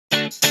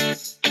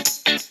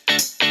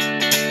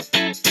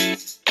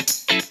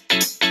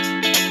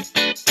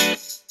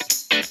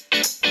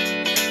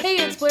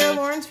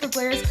For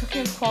Blair's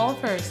Cooking with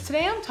Qualifirst.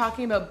 Today I'm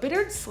talking about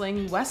bittered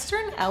sling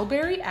Western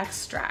Elderberry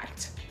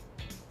Extract.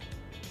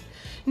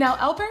 Now,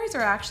 elderberries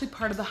are actually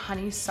part of the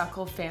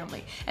honeysuckle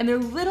family, and they're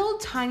little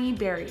tiny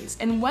berries,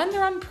 and when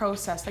they're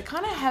unprocessed, they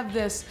kind of have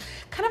this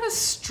kind of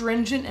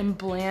astringent and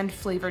bland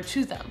flavor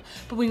to them.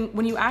 But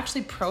when you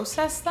actually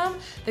process them,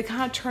 they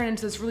kind of turn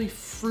into this really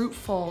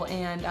fruitful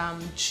and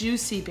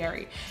juicy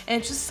berry. And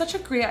it's just such a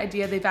great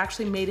idea. They've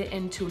actually made it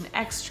into an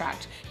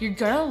extract. You're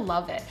gonna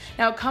love it.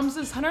 Now, it comes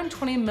in this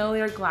 120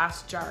 milliliter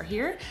glass jar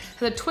here,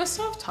 has a twist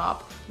off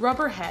top,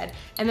 rubber head,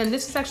 and then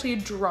this is actually a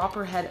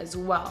dropper head as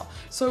well.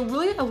 So it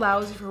really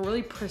allows you for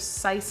really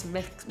precise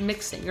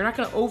mixing. You're not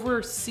gonna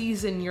over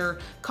season your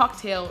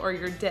cocktail or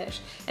your dish.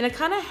 And it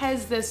kind of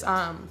has this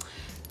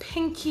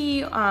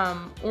pinky,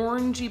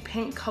 orangey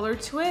pink color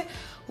to it,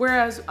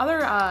 whereas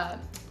other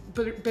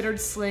bittered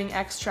sling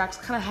extracts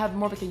kind of have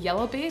more like a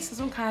yellow base.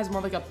 This one kind of has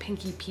more like a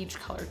pinky peach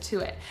color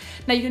to it.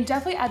 Now you can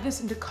definitely add this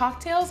into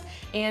cocktails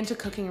and to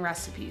cooking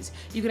recipes.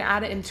 You can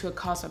add it into a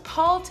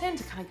cosmopolitan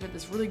to kind of give it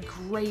this really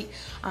great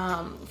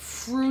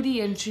fruity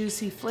and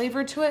juicy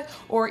flavor to it,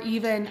 or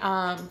even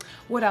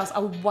what else?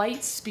 A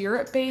white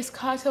spirit-based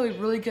cocktail would be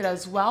really good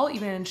as well.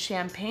 Even in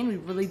champagne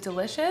would be really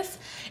delicious.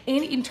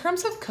 And in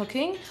terms of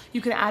cooking,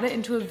 you can add it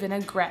into a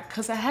vinaigrette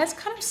because it has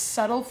kind of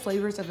subtle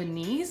flavors of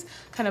anise,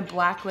 kind of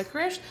black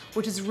licorice,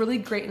 which is really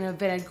great in a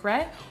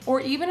vinaigrette, or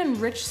even in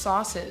rich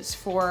sauces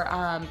for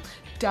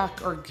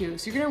duck or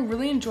goose. You're gonna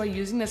really enjoy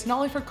using this not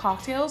only for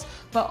cocktails,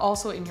 but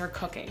also in your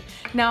cooking.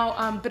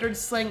 Now, Bittered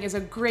Sling is a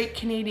great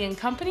Canadian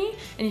company,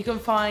 and you can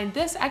find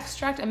this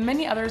extract and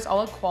many others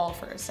all at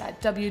Qualifirst at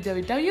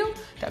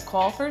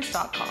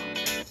www.qualifirst.com.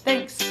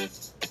 Thanks.